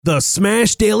The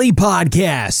Smash Daily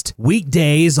Podcast.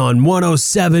 Weekdays on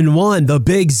 107.1 The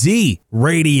Big Z.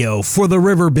 Radio for the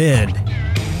Riverbend.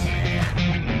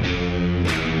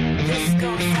 This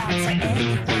goes out to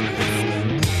anyone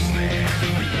listening.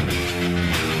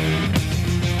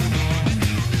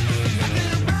 I've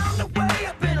been around the way,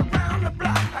 I've been around the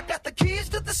block. I got the keys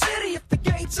to the city if the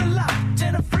gates are locked.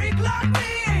 And a freak like me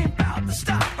ain't about to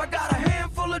stop. I got a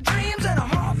handful of dreams and a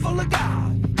heart full of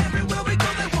God. Everywhere we go,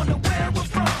 they wonder where we're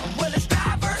from. Well, it's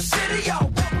diversity, y'all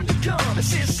welcome to come.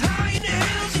 It's just high in the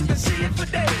hills, you can see it for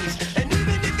days. And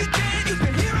even if you can't, you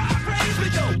can hear our praise. We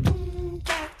go boom,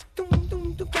 boom,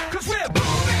 boom, boom, cause we're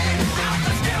booming out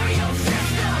the stereo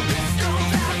system. This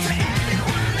goes out to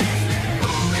everyone listening.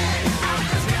 Booming out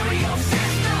the stereo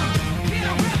system.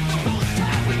 Can't rip the whole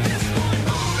time with this one.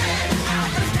 Booming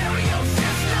out the stereo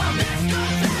system. This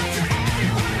goes out to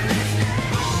everyone listening.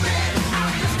 Booming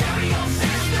out the stereo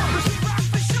system. Cause we rock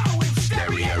the show in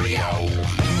stereo.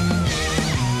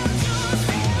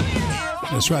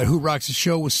 That's right. Who rocks the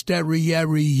show with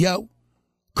stereo?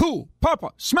 Cool,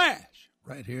 Papa, smash.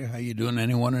 Right here. How you doing,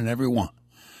 anyone and everyone?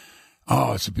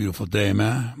 Oh, it's a beautiful day,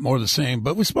 man. More of the same,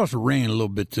 but we're supposed to rain a little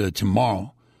bit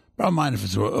tomorrow. But I don't mind if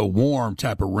it's a warm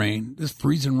type of rain. This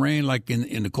freezing rain like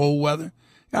in the cold weather.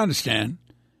 I understand.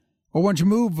 Or why don't you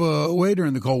move away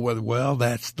during the cold weather? Well,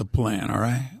 that's the plan, all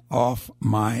right? Off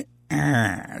my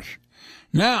ass.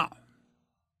 Now,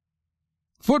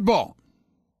 football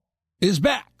is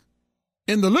back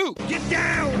in the loop. Get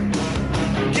down,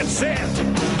 get set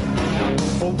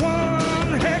for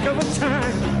one heck of a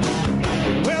time.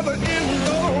 Whether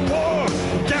indoor or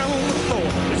down on the floor,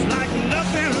 it's like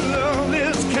nothing of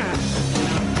this kind.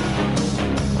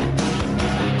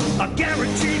 A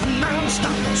guaranteed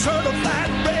non-stop, certified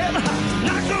red hot.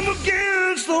 Knock 'em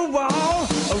against the wall.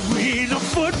 Arena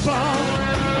football.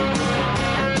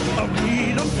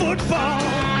 Arena football.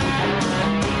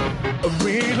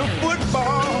 Arena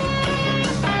football.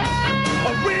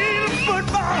 Arena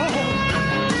football.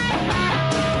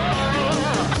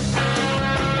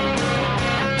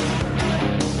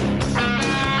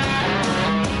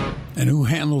 And who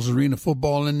handles arena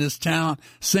football in this town?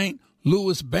 St.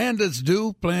 Louis Bandits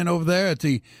do, playing over there at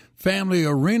the Family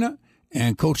Arena.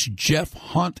 And Coach Jeff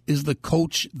Hunt is the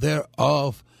coach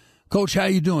thereof. Coach, how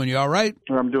you doing? You all right?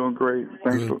 I'm doing great.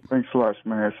 Thanks a lot,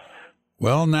 Smash.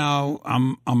 Well, now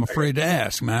I'm afraid to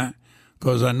ask, man,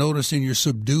 because I notice in your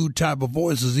subdued type of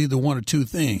voice is either one or two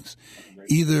things.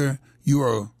 Either you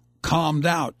are calmed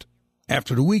out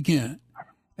after the weekend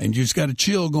and you just got a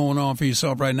chill going on for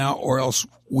yourself right now, or else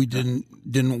we didn't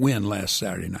win last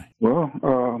Saturday night. Well,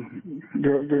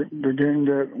 the game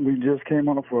that we just came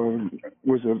off of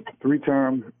was a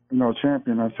three-time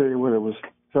champion. I tell you what, it was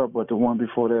tough, but the one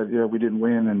before that, yeah, we didn't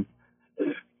win, and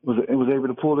was able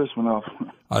to pull this one off.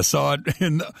 I saw it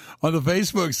on the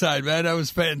Facebook side, man. That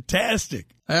was fantastic.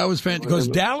 That was fantastic because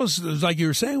Dallas, like you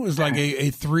were saying, was like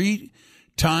a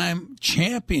three-time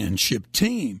championship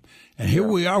team. And here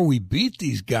we are. We beat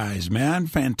these guys, man.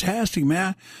 Fantastic,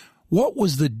 man. What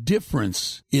was the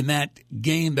difference in that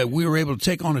game that we were able to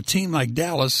take on a team like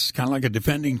Dallas, kind of like a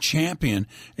defending champion,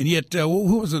 and yet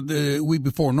who was it the week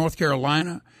before? North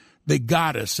Carolina. They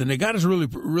got us, and they got us really,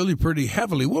 really pretty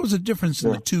heavily. What was the difference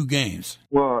in the two games?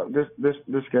 Well, this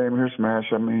game here,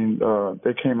 Smash. I mean,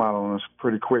 they came out on us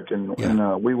pretty quick, and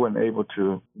we weren't able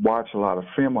to watch a lot of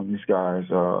film on these guys.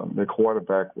 The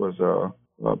quarterback was a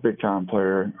big time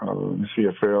player in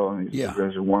the CFL, and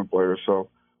he's a one player. So,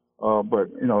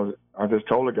 but I just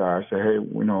told the guys, say, hey,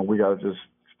 we got to just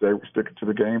stick to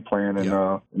the game plan,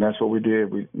 and that's what we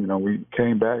did. We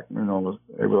came back, was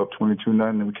able up 22-0,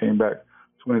 and we came back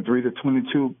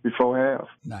 23-22 before half.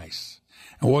 Nice.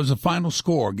 And what was the final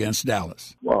score against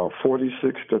Dallas?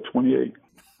 46-28.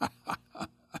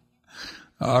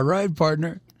 All right,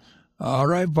 partner.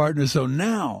 So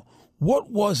now, what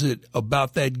was it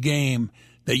about that game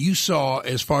that you saw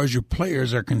as far as your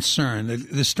players are concerned?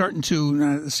 They're starting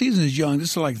to, the season is young.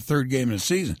 This is like the third game of the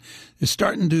season. They're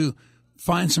starting to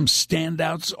find some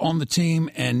standouts on the team,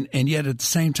 and yet at the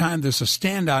same time, there's a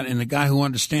standout in the guy who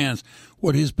understands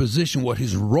what his position, what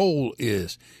his role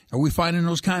is. Are we finding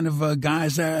those kind of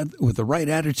guys there with the right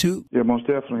attitude? Yeah, most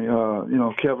definitely.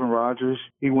 Kevin Rogers,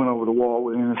 he went over the wall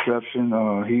with an interception.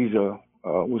 He's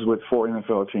was with 4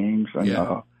 NFL teams, and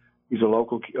he's a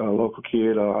local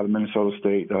kid out of Minnesota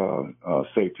State,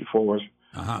 safety for us.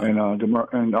 And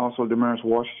also Demarius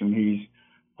Washington, he's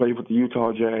played with the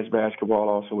Utah Jazz basketball.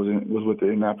 Also was with the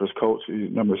Indianapolis Colts.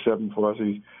 He's number 7 for us.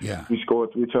 He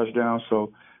scored 3 touchdowns.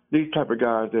 So these type of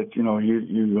guys that you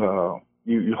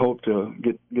you hope to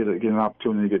get an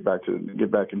opportunity to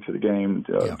get back into the game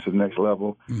to the next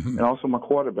level. Mm-hmm. And also my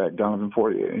quarterback, Donovan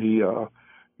Fortier,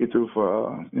 he threw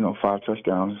for 5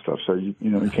 touchdowns and stuff. So you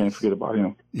can't forget about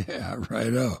him. Yeah,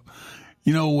 right up.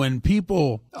 When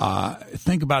people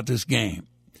think about this game,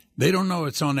 they don't know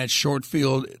it's on that short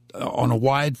field, on a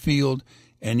wide field,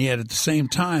 and yet at the same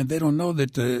time, they don't know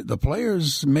that the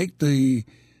players make the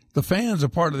fans a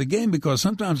part of the game, because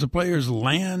sometimes the players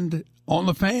land on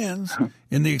the fans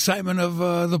in the excitement of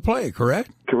the play, correct?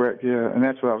 Correct, yeah. And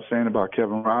that's what I was saying about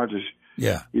Kevin Rogers.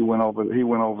 Yeah. He went over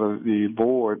the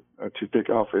board to pick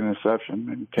off an interception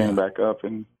and came back up,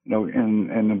 and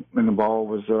and the ball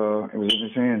was it was in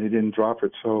his hand. He didn't drop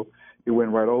it, so he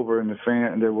went right over, and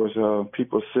there was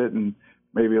people sitting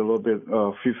maybe a little bit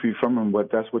a few feet from him,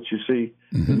 but that's what you see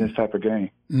in this type of game.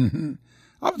 Mm-hmm.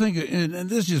 I'm thinking, and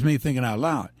this is just me thinking out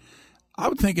loud, I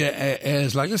would think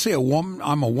as, like, let's say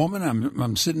I'm a woman,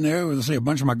 I'm sitting there, let's say a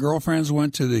bunch of my girlfriends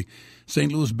went to the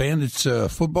St. Louis Bandits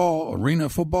arena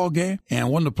football game, and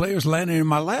one of the players landed in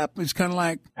my lap. It's kind of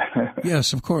like,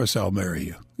 yes, of course I'll marry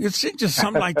you. It's just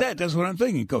something like that. That's what I'm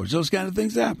thinking, Coach. Those kind of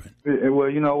things happen. Well,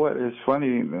 you know what? It's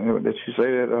funny that you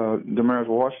say that. Demaris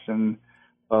Washington,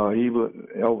 he was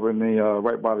over in the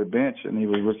right by the bench, and he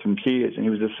was with some kids, and he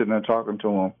was just sitting there talking to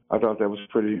them. I thought that was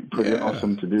pretty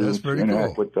awesome to do. That's pretty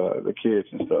interact cool with the kids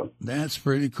and stuff. That's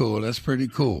pretty cool. That's pretty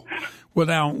cool. Well,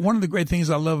 now, one of the great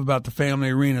things I love about the Family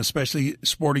Arena, especially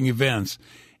sporting events,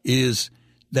 is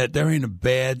that there ain't a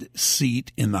bad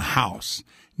seat in the house.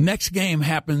 Next game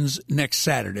happens next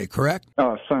Saturday, correct?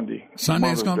 Sunday.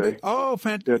 Sunday is going to be? Oh,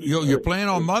 fantastic. You're playing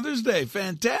on Mother's Day.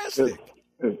 Fantastic.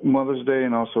 It's Mother's Day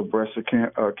and also breast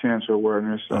cancer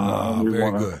awareness. And we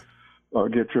want to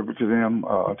give tribute to them,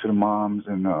 to the moms,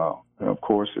 and of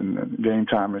course, and game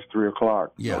time is 3:00.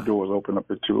 Yeah. The doors open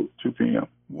up at 2 p.m.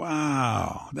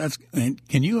 Wow, and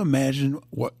can you imagine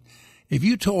what if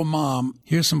you told Mom,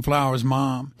 "Here's some flowers,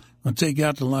 Mom. I'll take you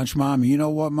out to lunch, Mom. And you know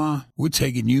what, Mom? We're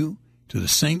taking you to the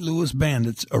St. Louis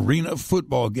Bandits arena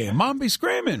football game." Mom be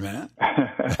screaming, man.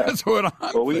 That's what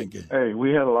I'm thinking.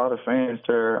 We had a lot of fans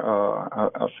there.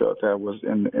 I felt that was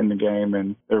in the game,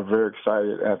 and they're very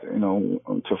excited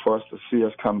for us to see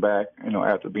us come back.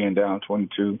 After being down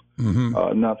 22-0.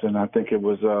 I think it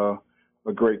was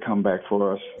a great comeback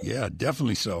for us. Yeah,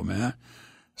 definitely so, man.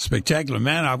 Spectacular,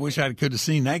 man. I wish I could have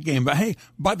seen that game. But, hey,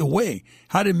 by the way,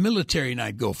 how did military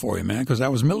night go for you, man? Because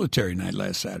that was military night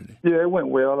last Saturday. Yeah, it went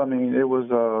well. I mean, it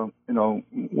was,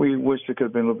 we wish it could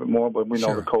have been a little bit more, but we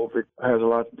know the COVID has a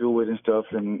lot to do with it and stuff.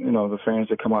 And, the fans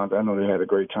that come out, I know they had a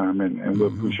great time, and we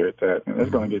appreciate that. And it's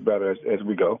going to get better as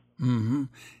we go. Mm-hmm.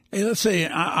 Hey, let's say,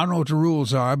 I don't know what the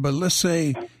rules are, but let's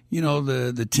say,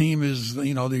 the team is,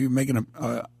 they're making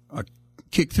a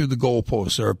kick through the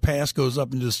goalpost or a pass goes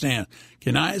up into the stand.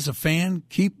 Can I, as a fan,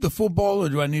 keep the football, or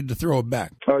do I need to throw it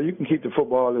back? You can keep the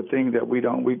football. The thing that we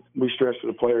stress to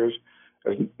the players,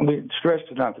 we stress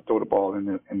to not to throw the ball in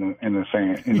the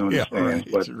sand, the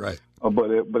stands. But right.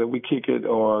 But if we kick it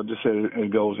or just say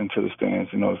it goes into the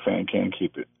stands, the fan can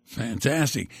keep it.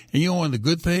 Fantastic. And one of the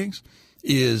good things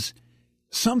is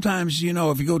sometimes,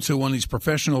 if you go to one of these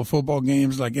professional football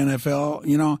games like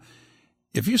NFL,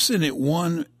 if you're sitting at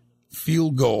one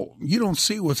field goal, you don't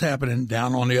see what's happening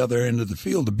down on the other end of the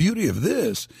field. The beauty of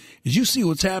this is you see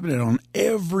what's happening on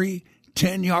every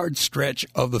 10-yard stretch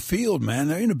of the field, man.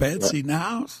 There ain't a bad seat in the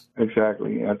house.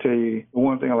 Exactly. I tell you, the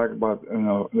one thing I like about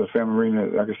the Family Arena,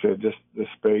 like I said, just the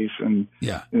space and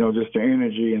just the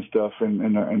energy and stuff and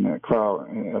the crowd.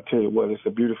 And I tell you what, it's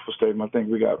a beautiful stadium. I think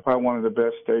we got probably one of the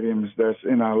best stadiums that's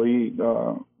in our league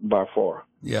by far.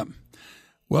 Yep.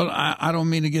 Well, I don't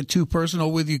mean to get too personal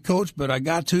with you, Coach, but I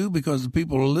got to, because the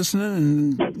people are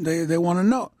listening and they want to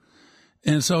know.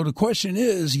 And so the question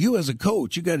is, you as a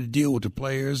coach, you got to deal with the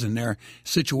players and their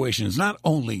situations, not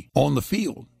only on the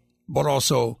field, but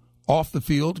also off the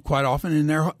field, quite often in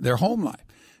their home life.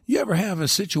 You ever have a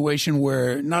situation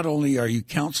where not only are you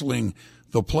counseling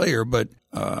the player, but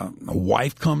a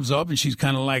wife comes up and she's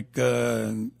kind of like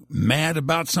mad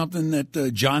about something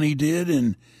that Johnny did,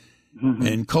 and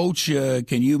Coach,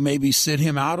 can you maybe sit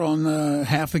him out on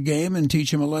half a game and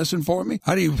teach him a lesson for me?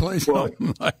 How do you play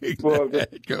something like that?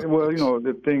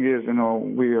 The thing is,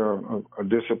 we are a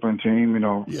disciplined team.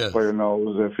 The player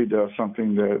knows if he does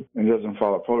something that and doesn't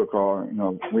follow protocol,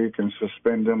 we can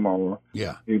suspend him or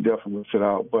he definitely will sit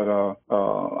out. But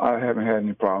I haven't had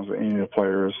any problems with any of the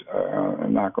players.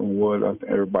 And knock on wood,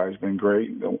 everybody's been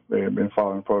great. They have been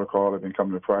following protocol. They've been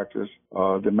coming to practice.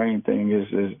 The main thing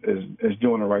is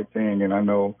doing the right thing. And I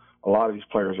know a lot of these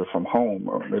players are from home.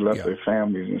 They left their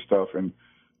families and stuff, and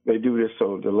they do this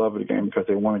so they love the game because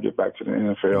they want to get back to the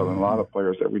NFL. And a lot of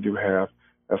players that we do have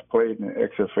have played in the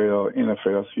XFL,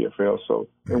 NFL, CFL, so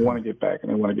they want to get back and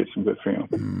they want to get some good film.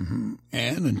 Mm-hmm.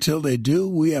 And until they do,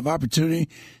 we have opportunity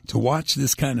to watch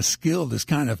this kind of skill, this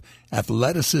kind of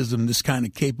athleticism, this kind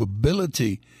of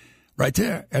capability right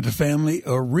there at the Family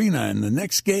Arena. And the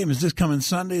next game is this coming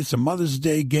Sunday. It's a Mother's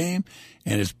Day game,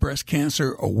 and it's breast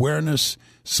cancer awareness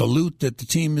salute that the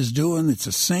team is doing. It's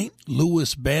a St.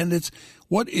 Louis Bandits.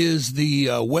 What is the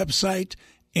website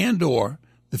and or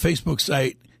the Facebook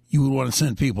site you would want to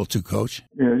send people to, Coach?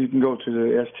 Yeah, you can go to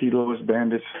the St. Louis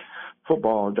Bandits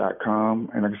football.com,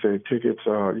 and like I say, tickets,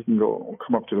 you can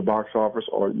come up to the box office,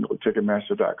 or you can go to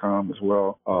Ticketmaster.com as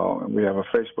well. And we have a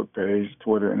Facebook page,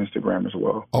 Twitter, and Instagram as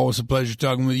well. Always a pleasure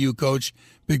talking with you, Coach.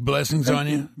 Big blessings on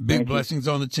you. Big blessings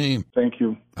on the team. Thank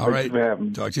you. All right. Thank you for having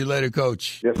me. Talk to you later,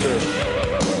 Coach. Yes, sir.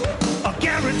 A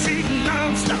guaranteed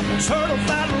non-stop,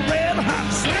 certified red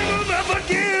hot, swingers up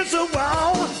against the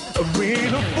wall.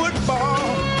 Arena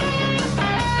football.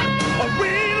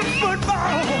 Arena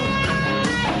football.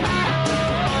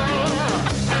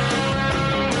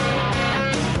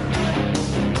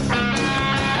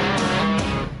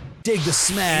 Dig the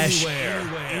Smash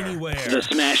anywhere. The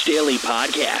Smash Daily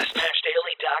Podcast.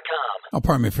 SmashDaily.com. Oh,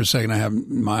 pardon me for a second. I have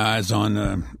my eyes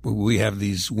on, we have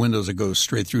these windows that go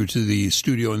straight through to the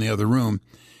studio in the other room,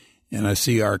 and I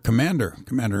see our Commander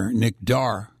Nick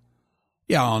Darr.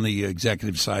 Yeah, on the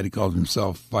executive side, he calls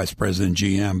himself Vice President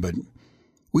GM, but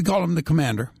we call him the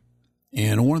Commander.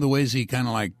 And one of the ways he kind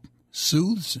of like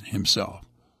soothes himself,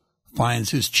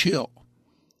 finds his chill,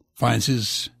 finds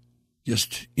his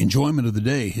just enjoyment of the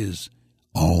day, his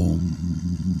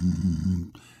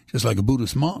just like a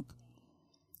Buddhist monk,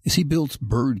 is he builds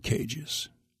bird cages.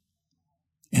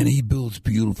 And he builds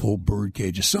beautiful bird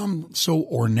cages, some so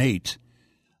ornate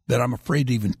that I'm afraid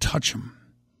to even touch them,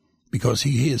 because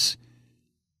he is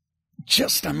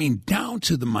just, down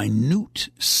to the minute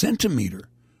centimeter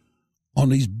on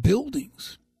these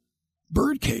buildings,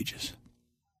 bird cages.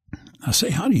 I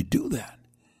say, how do you do that?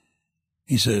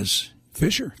 He says,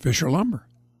 Fisher Lumber.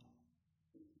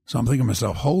 So I'm thinking to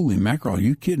myself, holy mackerel, are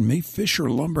you kidding me? Fisher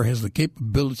Lumber has the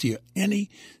capability of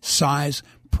any size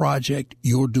project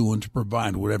you're doing to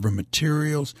provide whatever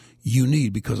materials you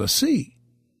need, because I see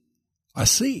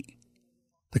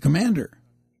the Commander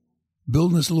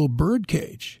building this little bird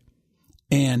cage.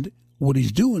 And what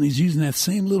he's doing, he's using that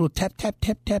same little tap, tap,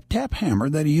 tap, tap, tap hammer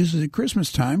that he uses at Christmas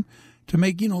time to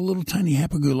make, little tiny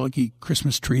happy-go-lucky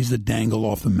Christmas trees that dangle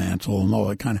off the mantle and all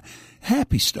that kind of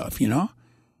happy stuff, And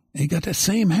he got that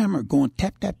same hammer going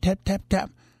tap, tap, tap, tap,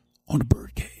 tap on the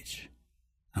bird cage.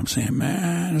 I'm saying,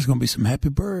 man, there's going to be some happy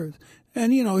birds.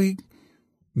 And, he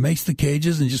makes the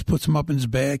cages and just puts them up in his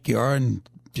backyard and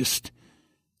just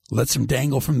lets them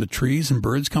dangle from the trees, and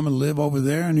birds come and live over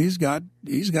there. And he's got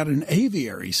an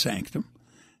aviary sanctum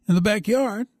in the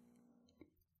backyard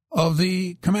of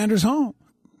the Commander's home.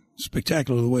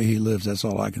 Spectacular the way he lives, that's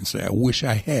all I can say. I wish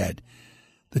I had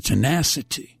the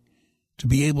tenacity to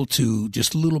be able to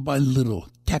just little by little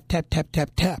tap, tap, tap, tap,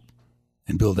 tap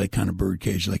and build that kind of bird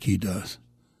cage like he does.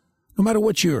 No matter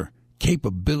what your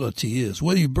capability is,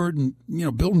 whether you're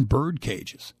building bird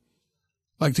cages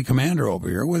like the Commander over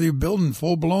here, whether you're building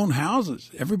full-blown houses,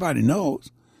 everybody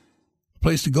knows the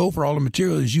place to go for all the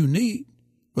materials you need,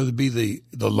 whether it be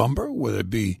the lumber, whether it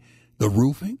be the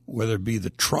roofing, whether it be the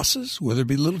trusses, whether it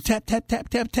be little tap, tap, tap,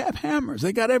 tap, tap hammers.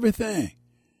 They got everything.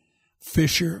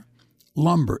 Fisher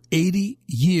Lumber, 80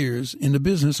 years in the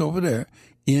business over there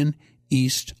in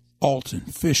East Alton.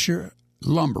 Fisher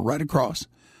Lumber, right across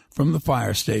from the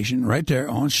fire station, right there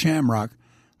on Shamrock,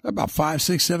 about 5,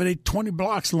 6, 7, 8, 20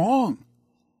 blocks long.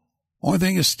 Only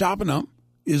thing is stopping them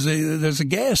is there's a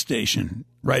gas station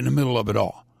right in the middle of it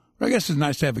all. But I guess it's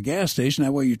nice to have a gas station.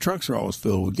 That way your trucks are always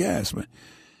filled with gas. But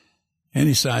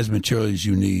any size materials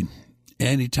you need,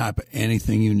 any type of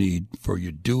anything you need for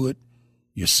your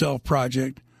do-it-yourself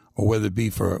project, or whether it be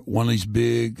for one of these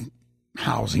big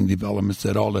housing developments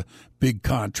that all the big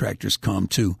contractors come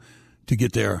to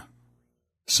get their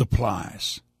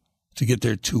supplies, to get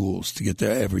their tools, to get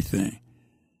their everything.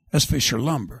 That's Fisher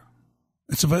Lumber.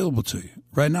 It's available to you.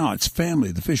 Right now, it's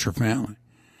family, the Fisher family.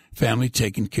 Family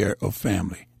taking care of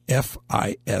family.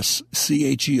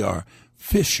 FISCHER,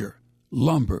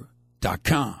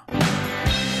 FisherLumber.com.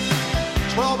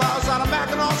 12 hours out of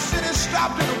Mackinac City,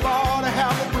 stopped in a bar to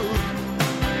have a brew.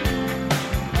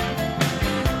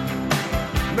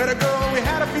 Met a girl, we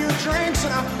had a few drinks,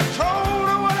 and I told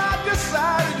her what I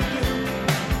decided to do.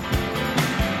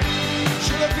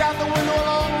 She looked out the window a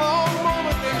long, long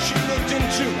moment, then she looked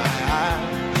into my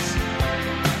eyes.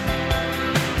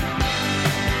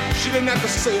 She didn't have to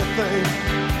say a thing.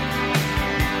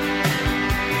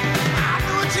 I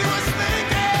knew what she was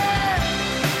thinking.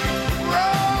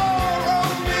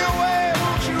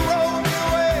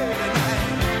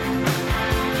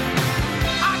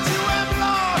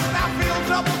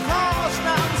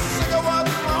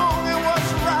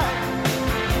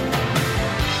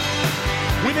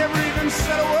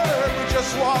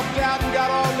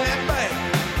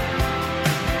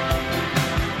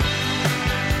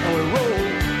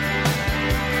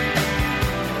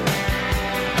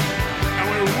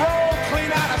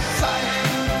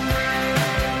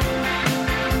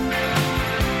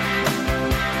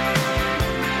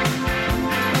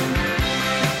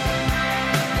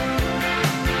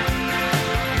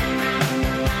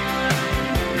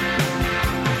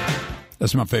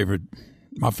 That's my favorite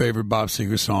Bob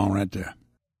Seger song right there.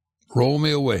 Roll Me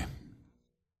Away.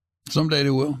 Someday they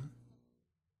will.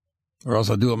 Or else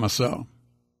I'll do it myself.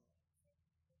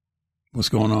 What's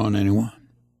going on, anyone?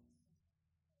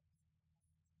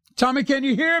 Tommy, can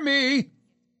you hear me?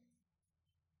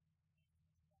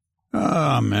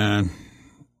 Oh, man.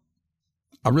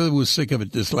 I really was sick of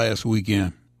it this last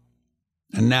weekend.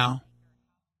 And now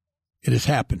it has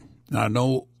happened. And I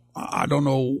don't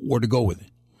know where to go with it.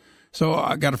 So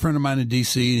I got a friend of mine in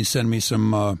D.C. He sent me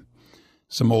some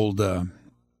old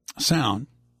sound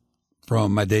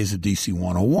from my days at DC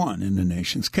 101 in the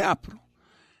nation's capital.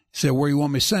 He said, where you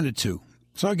want me to send it to?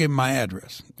 So I gave him my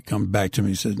address. He comes back to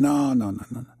me and says, no.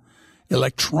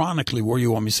 Electronically, where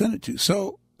you want me to send it to?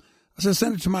 So I said,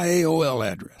 send it to my AOL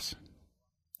address.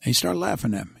 And he started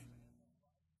laughing at me.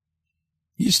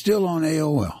 You still on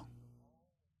AOL?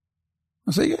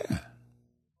 I said, yeah.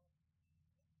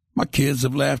 My kids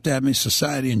have laughed at me.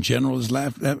 Society in general has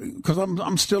laughed at me because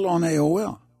I'm still on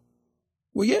AOL.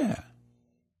 Well, yeah,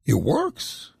 it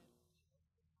works.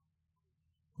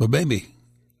 But baby,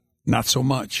 not so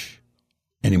much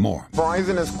anymore.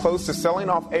 Verizon is close to selling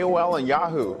off AOL and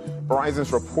Yahoo.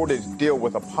 Verizon's reported deal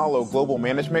with Apollo Global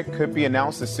Management could be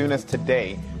announced as soon as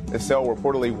today. The sale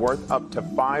reportedly worth up to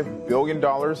 $5 billion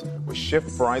would shift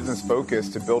Verizon's focus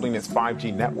to building its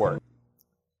 5G network.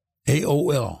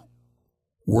 AOL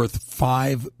worth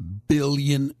 $5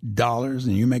 billion,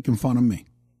 and you're making fun of me.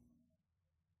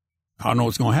 I don't know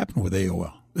what's going to happen with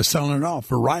AOL. They're selling it off.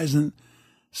 Verizon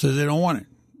says they don't want it.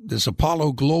 This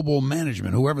Apollo Global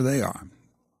Management, whoever they are.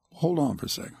 Hold on for a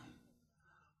second.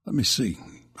 Let me see.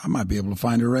 I might be able to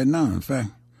find it right now, in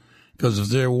fact. Because if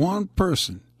there's one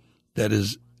person that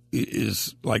is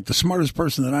like the smartest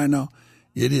person that I know,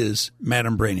 it is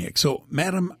Madam Brainiac. So,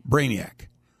 Madam Brainiac,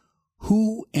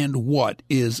 who and what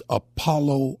is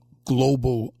Apollo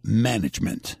Global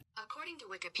Management? According to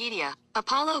Wikipedia,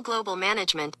 Apollo Global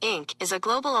Management, Inc. is a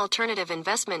global alternative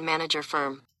investment manager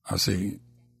firm. I see.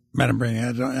 Madam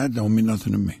Brainiac, that don't mean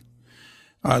nothing to me.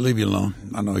 I'll leave you alone.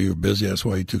 I know you were busy. That's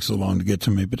why you took so long to get to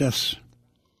me. But that's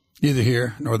neither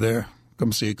here nor there.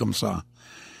 Come see, come saw.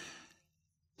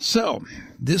 So,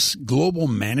 this global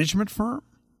management firm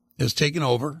has taken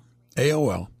over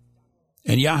AOL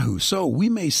and Yahoo. So we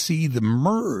may see the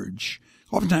merge.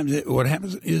 Oftentimes what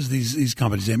happens is these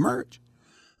companies, they merge.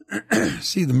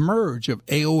 See the merge of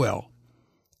AOL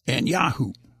and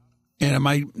Yahoo. And it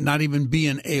might not even be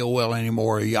an AOL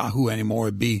anymore or Yahoo anymore.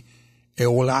 It'd be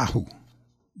AOLahoo.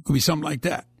 It could be something like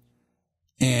that.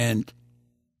 And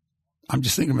I'm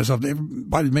just thinking to myself,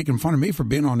 everybody's making fun of me for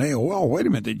being on AOL. Wait a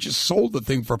minute, they just sold the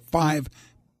thing for $5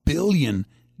 billion.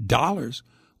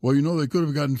 Well, you know, they could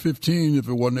have gotten 15 if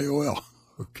it wasn't AOL.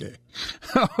 Okay.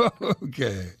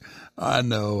 Okay. I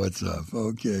know what's up.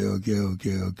 Okay.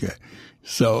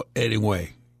 So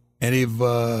anyway, any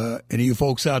of you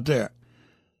folks out there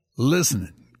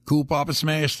listening, Cool Papa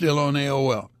Smash still on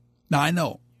AOL. Now I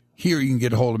know here you can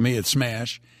get a hold of me at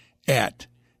smash at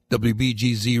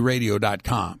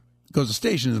WBGZradio.com because the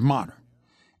station is modern.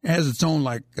 It has its own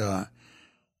like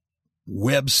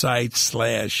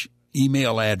website /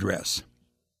 email address.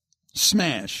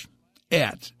 Smash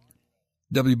at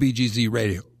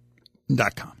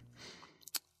WBGZradio.com.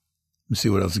 Let's see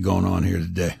what else is going on here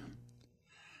today.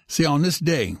 See, on this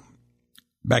day,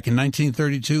 back in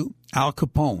 1932, Al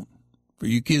Capone, for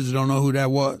you kids that don't know who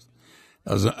that was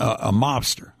a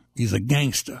mobster. He's a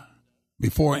gangster.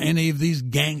 Before any of these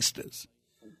gangsters,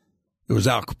 it was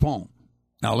Al Capone.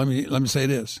 Now, let me say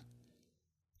this.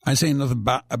 I ain't saying nothing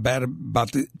bad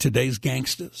about today's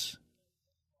gangsters.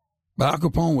 But Al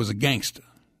Capone was a gangster,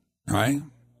 all right?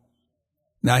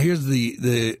 Now, here's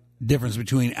the difference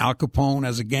between Al Capone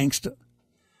as a gangster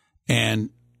and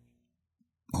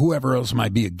whoever else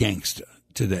might be a gangster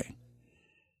today.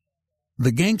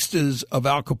 The gangsters of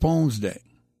Al Capone's day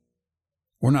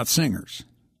were not singers.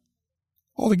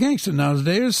 All the gangsters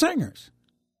nowadays are singers.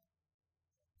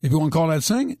 If you want to call that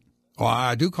singing. Oh,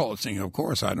 I do call it singing, of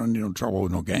course. I don't need no trouble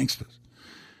with no gangsters.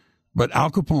 But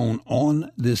Al Capone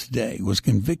on this day was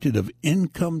convicted of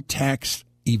income tax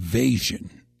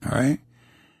evasion, all right?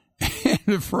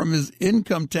 And from his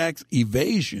income tax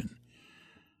evasion,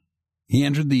 he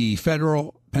entered the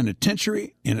federal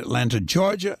penitentiary in Atlanta,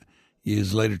 Georgia. He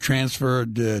is later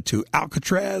transferred to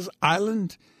Alcatraz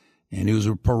Island, and he was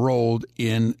paroled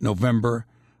in November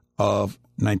of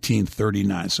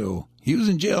 1939. So he was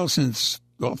in jail since,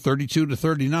 32 to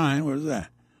 39. What is that?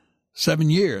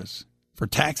 7 years for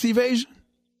tax evasion?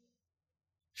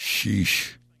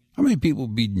 Sheesh. How many people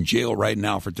would be in jail right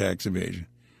now for tax evasion?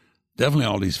 Definitely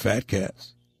all these fat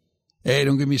cats. Hey,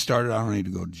 don't get me started. I don't need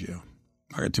to go to jail.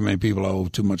 I got too many people I owe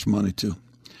too much money to.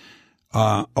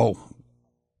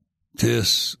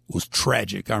 This was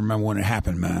tragic. I remember when it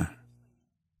happened, man.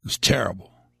 It was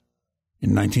terrible.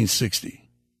 In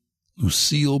 1960,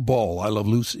 Lucille Ball, I love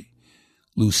Lucy.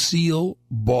 Lucille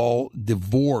Ball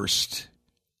divorced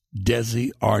Desi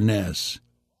Arnaz.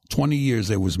 20 years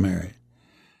they was married.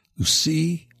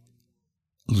 Lucille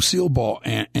Ball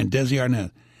and Desi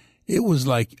Arnaz. It was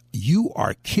like, you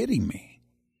are kidding me.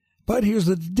 But here's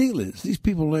the deal is, these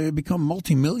people they become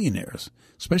multimillionaires,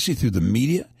 especially through the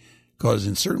media, because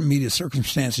in certain media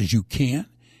circumstances you can.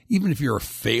 Even if you're a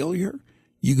failure,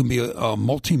 you can be a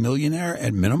multimillionaire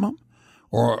at minimum,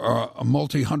 or a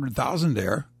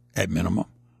multi-100,000-aire at minimum.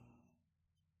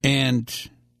 And,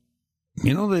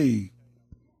 you know, they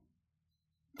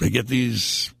get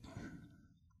these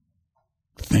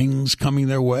things coming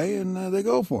their way, and they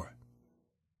go for it.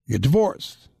 Get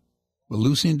divorced. Well,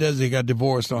 Lucy and Desi got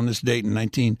divorced on this date in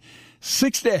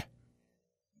 1960.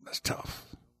 That's tough.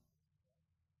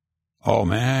 Oh,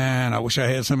 man, I wish I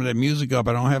had some of that music up.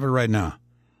 I don't have it right now.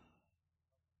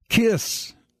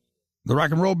 Kiss, the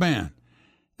rock and roll band,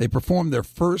 they performed their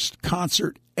first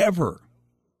concert ever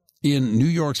in New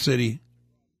York City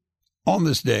on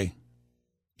this day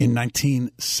in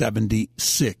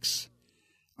 1976.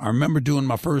 I remember doing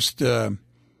my first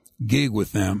gig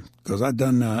with them because I'd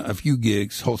done a few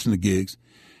gigs, hosting the gigs,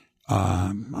 I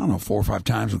don't know, 4 or 5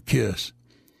 times with Kiss.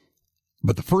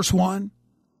 But the first one,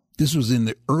 this was in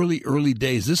the early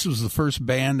days. This was the first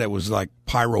band that was like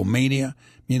pyromania. I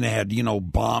mean, they had, you know,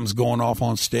 bombs going off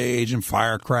on stage and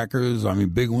firecrackers, I mean,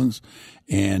 big ones.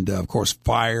 And, of course,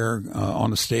 fire on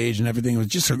the stage and everything. It was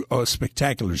just a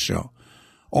spectacular show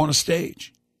on a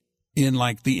stage in,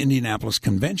 like, the Indianapolis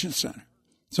Convention Center.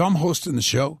 So I'm hosting the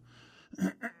show.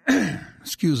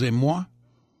 Excusez-moi.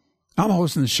 I'm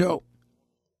hosting the show.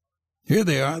 Here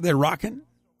they are. They're rocking.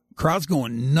 Crowd's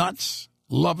going nuts,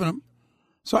 loving them.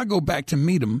 So I go back to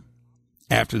meet them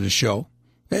after the show.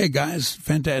 Hey, guys,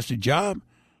 fantastic job.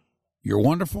 You're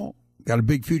wonderful. Got a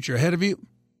big future ahead of you.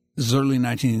 This is early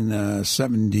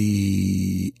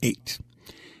 1978.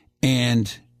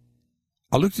 And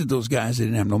I looked at those guys. They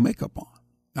didn't have no makeup on.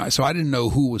 So I didn't know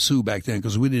who was who back then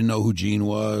because we didn't know who Gene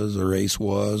was or Ace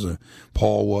was or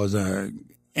Paul was or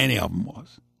any of them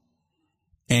was.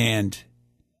 And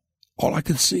all I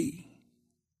could see,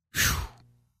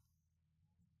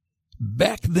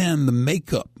 back then the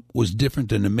makeup was different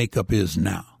than the makeup is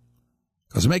now.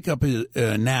 Because makeup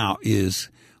now is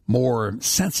more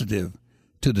sensitive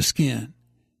to the skin,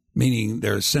 meaning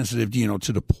they're sensitive, you know,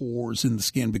 to the pores in the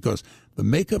skin. Because the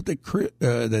makeup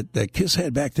that Kiss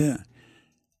had back then,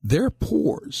 their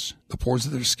pores, the pores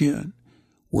of their skin,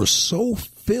 were so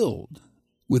filled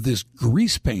with this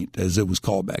grease paint, as it was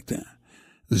called back then,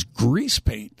 this grease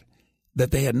paint,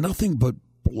 that they had nothing but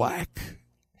black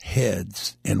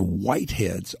heads and white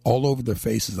heads all over their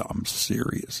faces. I'm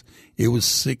serious. It was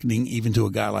sickening even to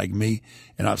a guy like me,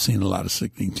 and I've seen a lot of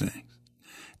sickening things.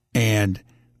 And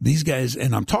these guys,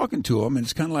 and I'm talking to them, and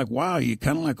it's kind of like, wow, you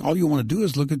kind of like all you want to do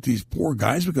is look at these poor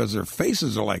guys because their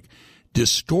faces are like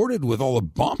distorted with all the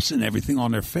bumps and everything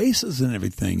on their faces and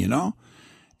everything, you know?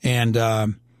 And I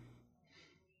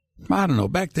don't know,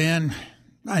 back then,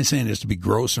 I ain't saying this to be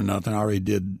gross or nothing. I already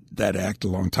did that act a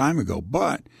long time ago.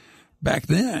 But back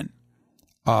then,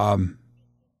 you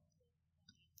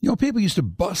know, people used to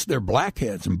bust their black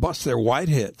heads and bust their white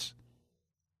heads.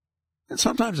 And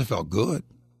sometimes it felt good.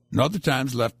 And other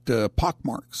times left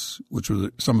pockmarks, which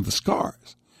were some of the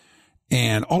scars.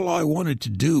 And all I wanted to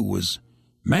do was,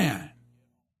 man,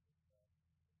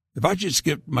 if I just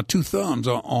get my 2 thumbs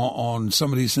on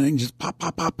some of these things, just pop,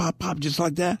 pop, pop, pop, pop, just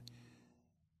like that,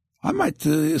 I might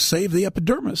save the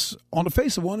epidermis on the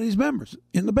face of one of these members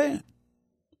in the band.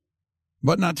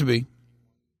 But not to be.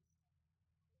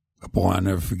 But boy, I'll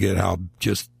never forget how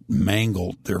just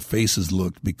mangled their faces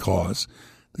looked because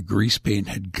the grease paint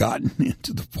had gotten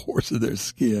into the pores of their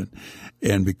skin.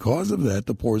 And because of that,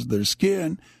 the pores of their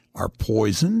skin are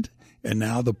poisoned, and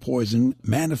now the poison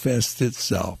manifests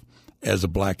itself as a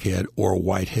blackhead or a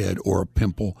whitehead or a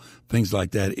pimple, things like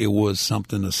that. It was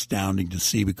something astounding to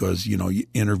see because, you know, you're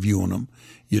interviewing them,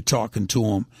 you're talking to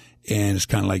them, and it's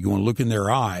kind of like you want to look in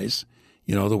their eyes,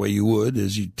 you know, the way you would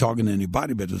as you're talking to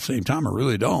anybody, but at the same time, I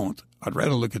really don't. I'd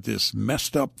rather look at this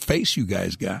messed up face you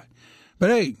guys got.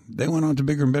 But hey, they went on to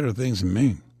bigger and better things than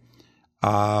me.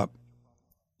 Wow,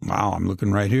 I'm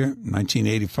looking right here,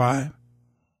 1985,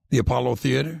 the Apollo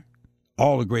Theater.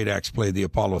 All the great acts played the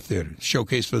Apollo Theater,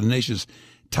 showcase for the nation's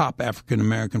top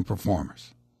African-American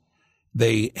performers.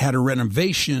 They had a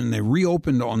renovation. They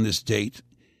reopened on this date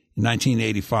in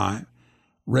 1985.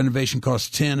 Renovation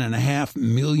cost $10.5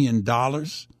 million.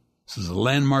 This is a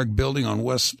landmark building on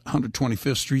West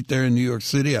 125th Street there in New York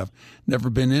City. I've never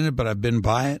been in it, but I've been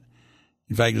by it.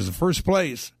 In fact, it was the first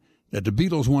place that the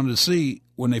Beatles wanted to see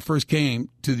when they first came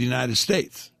to the United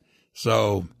States.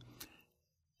 So,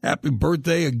 happy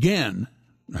birthday again.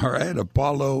 All right,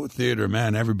 Apollo Theater.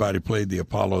 Man, everybody played the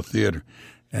Apollo Theater.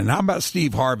 And how about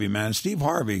Steve Harvey, man? Steve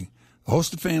Harvey, the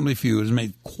host of Family Feud, has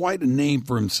made quite a name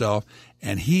for himself,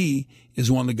 and he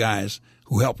is one of the guys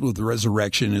who helped with the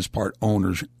resurrection as part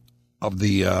owners of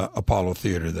the Apollo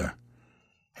Theater there.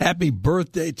 Happy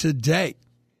birthday today.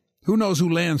 Who knows who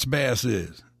Lance Bass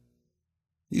is?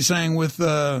 He sang with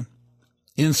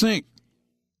NSYNC.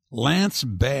 Lance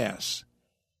Bass.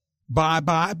 Bye,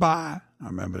 bye, bye. I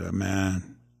remember that,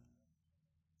 man.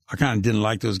 I kind of didn't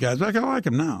like those guys, but I kind of like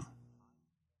them now.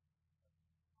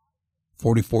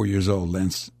 44 years old,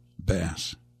 Lance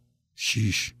Bass.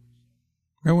 Sheesh.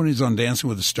 Remember when he was on Dancing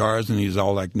with the Stars and he was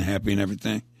all acting happy and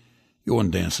everything? He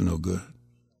wasn't dancing no good.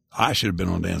 I should have been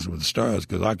on Dancing with the Stars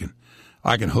because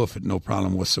I can hoof it, no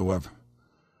problem whatsoever.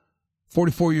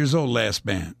 44 years old, last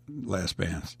band. Lance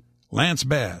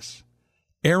Bass.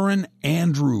 Erin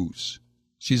Andrews.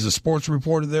 She's a sports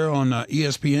reporter there on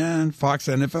ESPN, Fox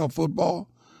NFL football.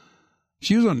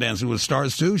 She was on Dancing with the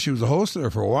Stars, too. She was a host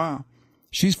there for a while.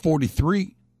 She's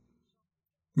 43.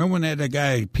 Remember when they had that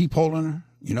guy peephole in her?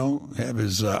 You know, have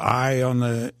his eye on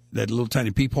that little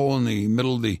tiny peephole in the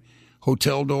middle of the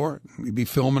hotel door? He'd be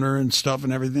filming her and stuff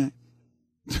and everything.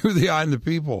 Through the eye and the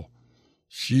peephole.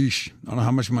 Sheesh. I don't know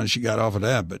how much money she got off of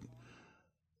that, but,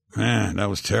 man, that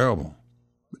was terrible.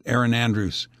 Erin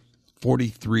Andrews,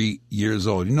 43 years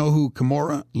old. You know who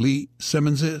Kimora Lee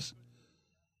Simmons is?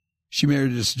 She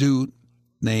married this dude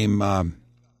named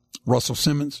Russell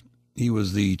Simmons. He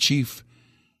was the chief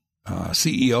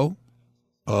CEO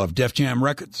of Def Jam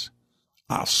Records.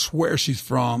 I swear she's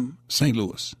from St.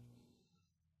 Louis.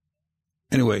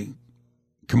 Anyway,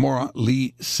 Kimora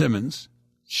Lee Simmons,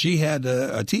 she had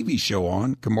a TV show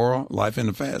on, Kimora, Life in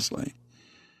the Fast Lane.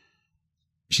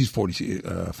 She's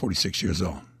 46 years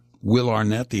old. Will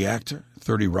Arnett, the actor,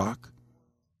 30 Rock,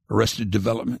 Arrested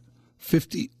Development,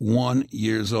 51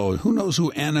 years old. Who knows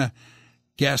who Anna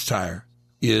Gasteyer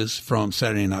is from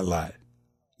Saturday Night Live?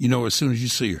 You know her as soon as you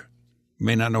see her. You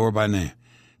may not know her by name.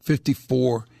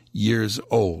 54 years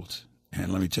old.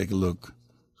 And let me take a look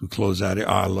to close out here.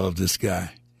 Oh, I love this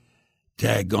guy.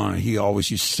 Daggone it. He always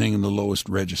used to sing in the lowest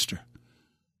register.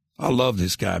 I love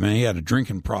this guy, man. He had a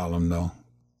drinking problem, though.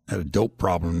 Had a dope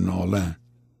problem and all that.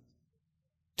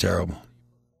 Terrible.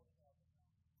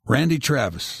 Randy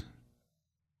Travis.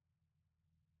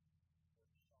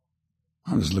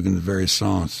 I'm just looking at the various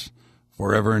songs.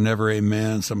 Forever and Ever,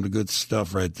 Amen. Some of the good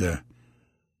stuff right there.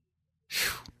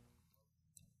 Whew.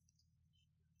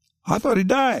 I thought he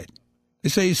died. They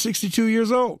say he's 62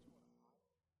 years old.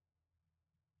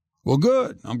 Well,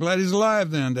 good. I'm glad he's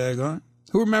alive then, daggone.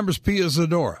 Who remembers Pia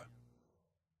Zadora?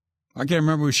 I can't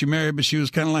remember who she married, but she was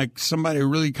kind of like somebody who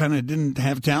really kind of didn't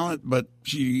have talent, but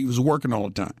she was working all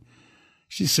the time.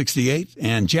 She's 68.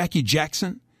 And Jackie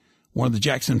Jackson, one of the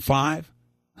Jackson 5.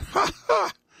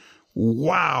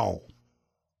 Wow.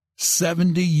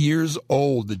 70 years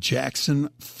old, the Jackson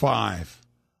 5.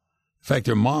 In fact,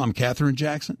 their mom, Katherine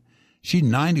Jackson, she's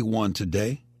 91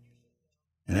 today.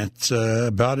 And that's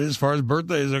about it as far as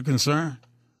birthdays are concerned.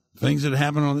 Things that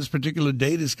happen on this particular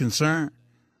date is concerned.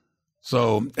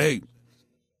 So, hey,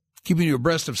 keeping you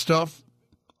abreast of stuff,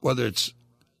 whether it's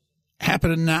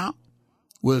happening now,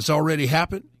 whether it's already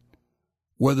happened,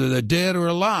 whether they're dead or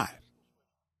alive,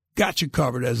 got you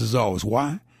covered as is always.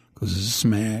 Why? Because it's a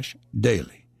Smash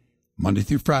Daily. Monday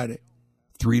through Friday,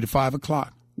 3 to 5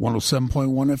 o'clock, 107.1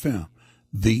 FM,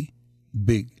 The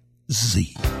Big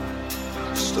Z.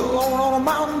 Stood alone on a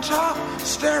mountaintop,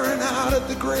 staring out at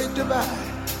the Great Divide.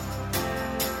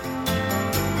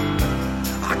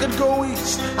 I could go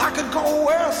east, I could go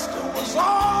west, it was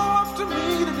all up to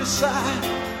me to decide.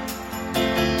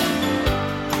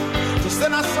 Just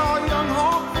then I saw a young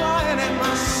hawk flying and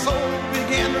my soul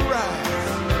began to rise.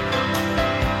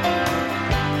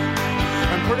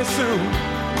 And pretty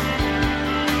soon,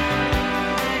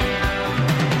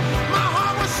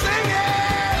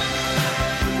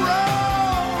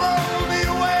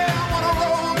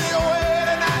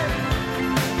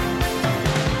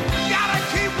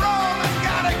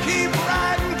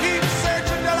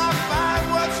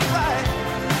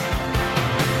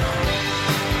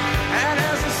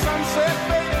 sunset,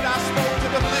 baby.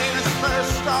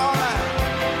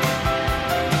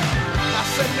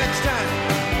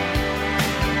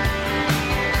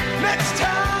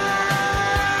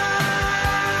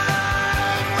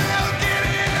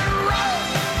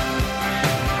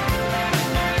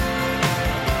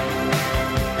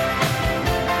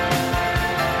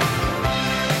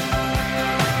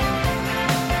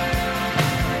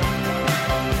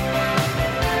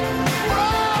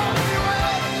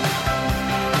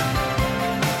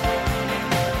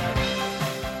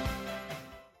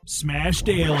 Smash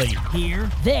Daily. Here,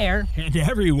 there, and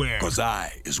everywhere. Because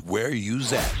I is where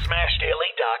you's at.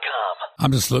 SmashDaily.com.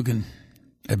 I'm just looking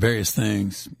at various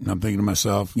things. And I'm thinking to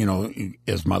myself, you know,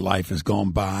 as my life has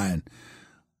gone by and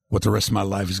what the rest of my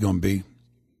life is going to be.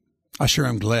 I sure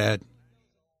am glad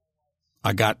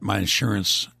I got my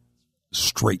insurance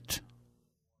straight.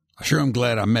 I sure am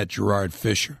glad I met Gerard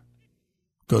Fisher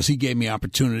because he gave me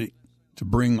opportunity to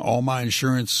bring all my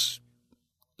insurance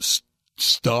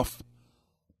stuff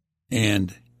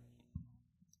and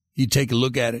he'd take a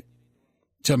look at it,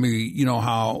 tell me, you know,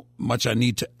 how much I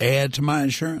need to add to my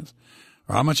insurance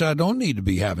or how much I don't need to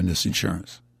be having this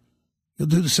insurance. He'll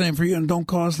do the same for you and don't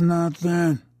cost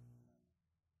nothing.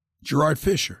 Gerard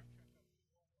Fisher.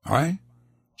 All right?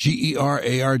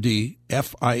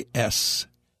 GerardFischer.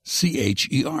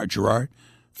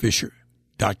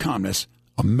 GerardFischer.com. That's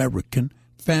American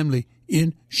Family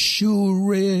Insurance.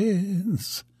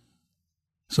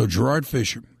 So Gerard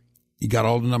Fisher, you got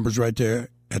all the numbers right there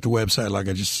at the website like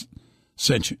I just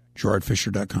sent you,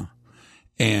 GerardFischer.com.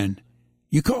 And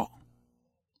you call.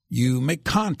 You make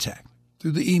contact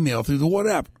through the email, through the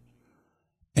whatever.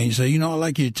 And you say, you know, I'd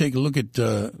like you to take a look at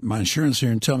my insurance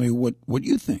here and tell me what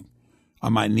you think I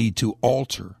might need to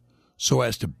alter so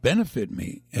as to benefit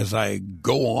me as I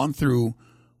go on through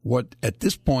what at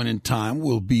this point in time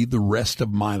will be the rest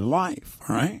of my life,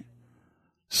 all right?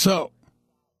 So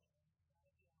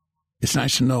it's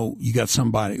nice to know you got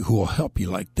somebody who will help you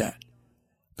like that.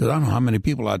 Because I don't know how many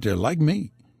people out there like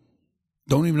me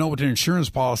don't even know what their insurance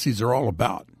policies are all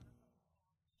about.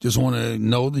 Just want to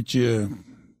know that you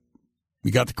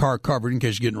got the car covered in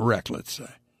case you're getting wrecked, let's say.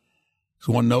 Just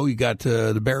want to know you got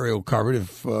the burial covered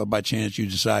if by chance you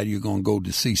decide you're going to go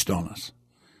deceased on us.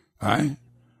 All right?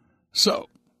 So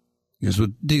here's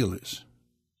what the deal is.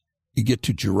 You get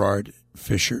to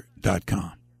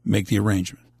GerardFischer.com. Make the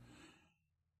arrangement.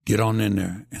 Get on in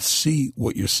there and see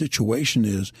what your situation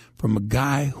is from a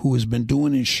guy who has been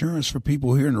doing insurance for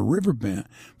people here in the Riverbend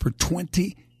for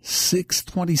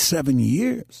 27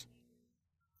 years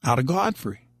out of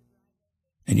Godfrey.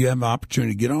 And you have an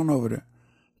opportunity to get on over there.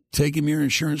 Take him your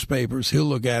insurance papers. He'll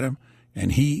look at them,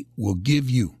 and he will give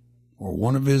you, or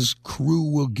one of his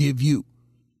crew will give you,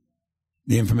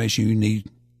 the information you need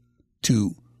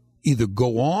to either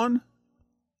go on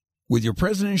with your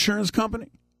present insurance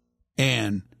company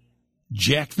and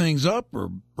jack things up or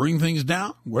bring things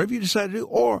down, whatever you decide to do,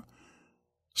 or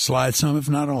slide some, if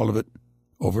not all of it,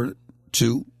 over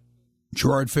to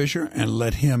Gerard Fisher and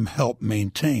let him help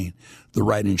maintain the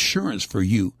right insurance for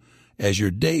you as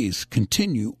your days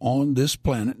continue on this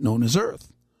planet known as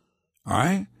Earth. All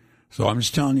right? So I'm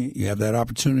just telling you, you have that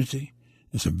opportunity.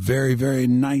 It's a very, very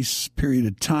nice period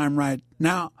of time right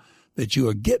now that you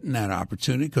are getting that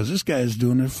opportunity because this guy is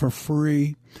doing it for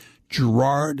free.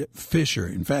 Gerard Fisher.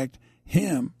 In fact,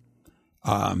 him,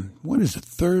 what is it,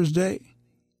 Thursday?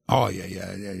 Oh, yeah.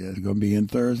 It's going to be in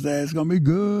Thursday. It's going to be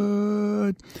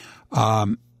good.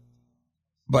 But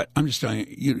I'm just telling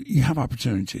you, you have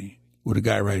opportunity with a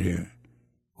guy right here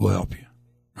who will help you,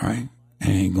 all right? And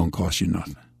it ain't going to cost you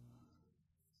nothing.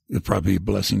 It'll probably be a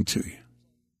blessing to you.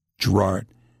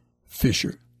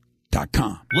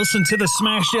 GerardFischer.com. Listen to the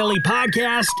Smash Daily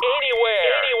podcast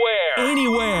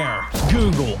anywhere.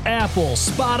 Google, Apple,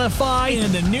 Spotify,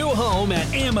 and the new home at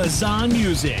Amazon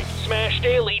Music.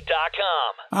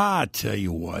 SmashDaily.com. I tell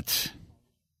you what.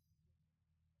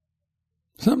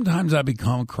 Sometimes I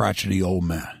become a crotchety old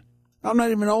man. I'm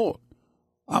not even old.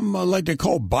 I'm like they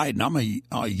call Biden. I'm a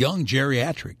young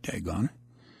geriatric, daggone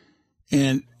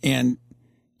it. And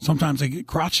sometimes I get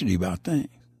crotchety about things.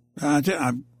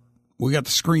 We got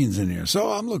the screens in here,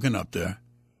 so I'm looking up there.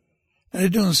 And they're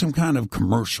doing some kind of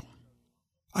commercial.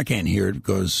 I can't hear it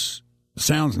because the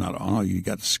sound's not on. Oh, you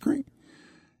got the screen.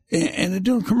 And they're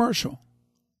doing a commercial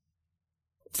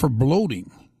for bloating,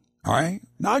 all right?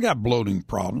 Now, I got bloating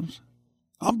problems.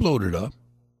 I'm bloated up.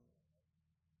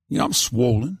 You know, I'm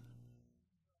swollen.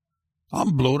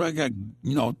 I'm bloated. I got,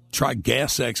 tried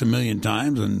Gas X a million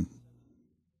times and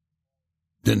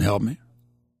didn't help me.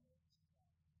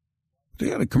 They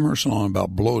got a commercial on about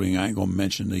bloating. I ain't going to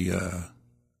mention the,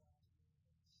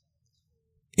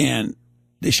 and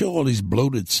they show all these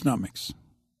bloated stomachs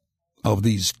of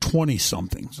these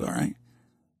 20-somethings, all right?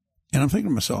 And I'm thinking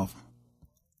to myself,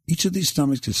 each of these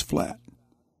stomachs is flat.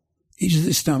 Each of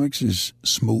these stomachs is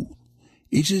smooth.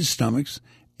 Each of these stomachs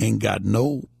ain't got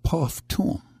no puff to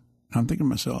them. I'm thinking to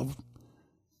myself,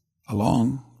 I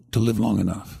long to live long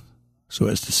enough so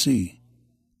as to see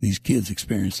these kids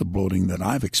experience the bloating that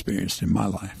I've experienced in my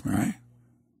life, right?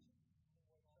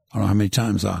 I don't know how many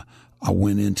times I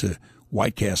went into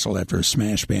White Castle after a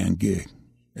Smash Band gig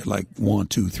at like 1,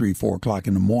 2, 3, 4 o'clock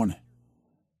in the morning.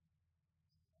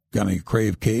 got me a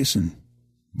Crave case, and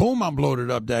boom, I'm bloated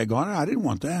up, daggone it. I didn't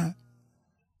want that.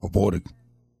 But boy,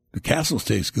 the Castles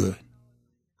taste good.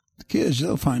 The kids,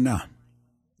 they'll find out.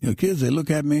 You know, kids, they look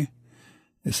at me,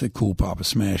 they say, cool, Papa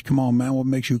Smash. Come on, man, what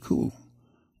makes you cool?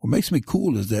 What makes me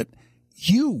cool is that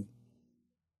you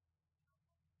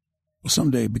will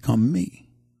someday become me.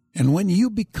 And when you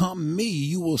become me,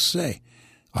 you will say,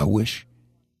 I wish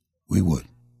we would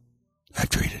have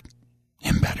treated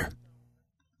him better.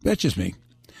 That's just me.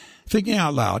 Thinking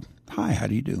out loud. Hi, how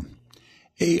do you do?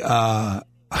 Hey, other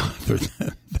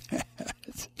than that,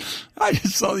 I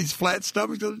just saw these flat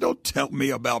stomachs. Don't tell me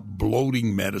about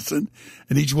bloating medicine,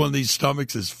 and each one of these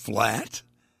stomachs is flat.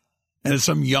 And it's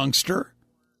some youngster.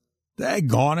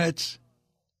 Daggone it.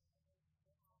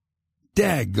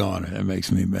 Daggone it. That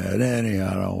makes me mad.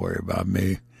 Anyhow, don't worry about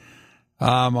me.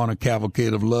 I'm on a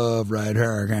cavalcade of love right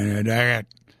here. Dang it.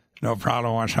 No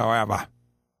problem whatsoever.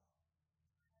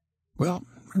 Well,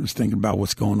 I was thinking about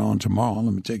what's going on tomorrow.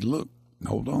 Let me take a look.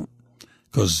 Hold on.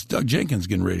 Because Doug Jenkins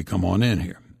getting ready to come on in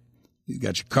here. He's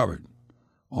got you covered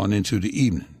on into the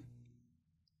evening.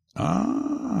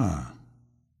 Well,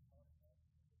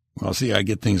 see, I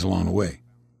get things along the way.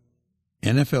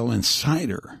 NFL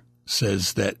Insider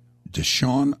says that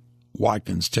Deshaun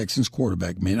Watkins, Texans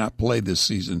quarterback, may not play this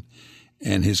season,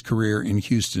 and his career in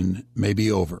Houston may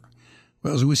be over.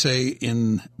 Well, as we say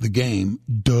in the game,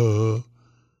 duh.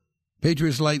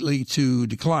 Patriots likely to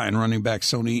decline running back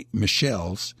Sony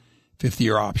Michel's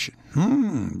fifth-year option.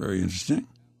 Very interesting.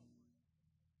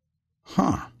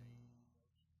 Huh.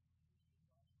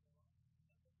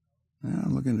 Yeah,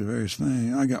 I'm looking at various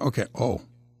things.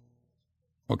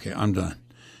 Okay, I'm done.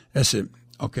 That's it.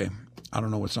 Okay, I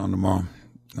don't know what's on tomorrow.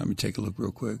 Let me take a look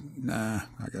real quick. Nah,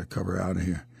 I got to cover out of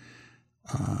here.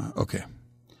 Okay.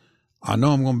 I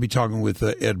know I'm going to be talking with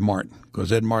Ed Martin,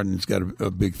 because Ed Martin's got a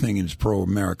big thing in his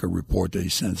Pro-America report that he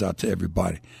sends out to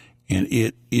everybody. And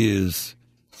it is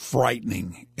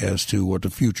frightening as to what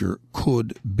the future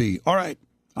could be. All right,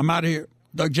 I'm out of here.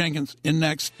 Doug Jenkins, in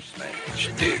next. Smash,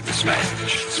 dig the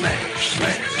smash, smash,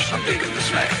 smash. I'm digging the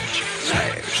smash,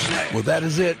 smash, smash. Well, that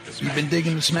is it. You've been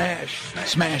digging the Smash.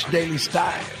 Smash Daily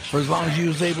Style. For as long as you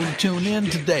was able to tune in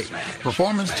today.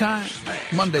 Performance time,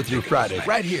 Monday through Friday,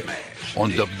 right here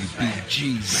on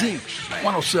WBGZ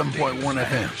 107.1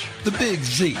 FM. The Big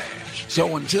Z.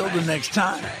 So until the next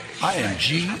time, I am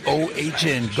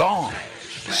G-O-H-N, gone.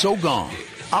 So gone,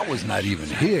 I was not even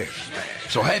here.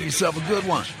 So have yourself a good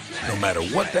one, no matter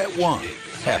what that one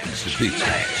happens to be.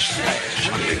 Smash, smash.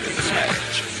 I'm digging the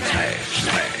smash, smash,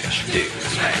 smash. Dig the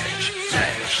smash,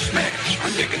 smash, smash.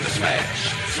 I'm digging the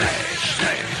smash, smash,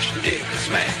 smash. Dig the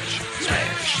smash,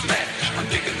 smash, smash. I'm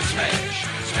digging the smash,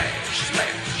 smash,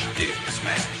 smash. Dig the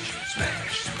smash,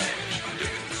 smash, smash.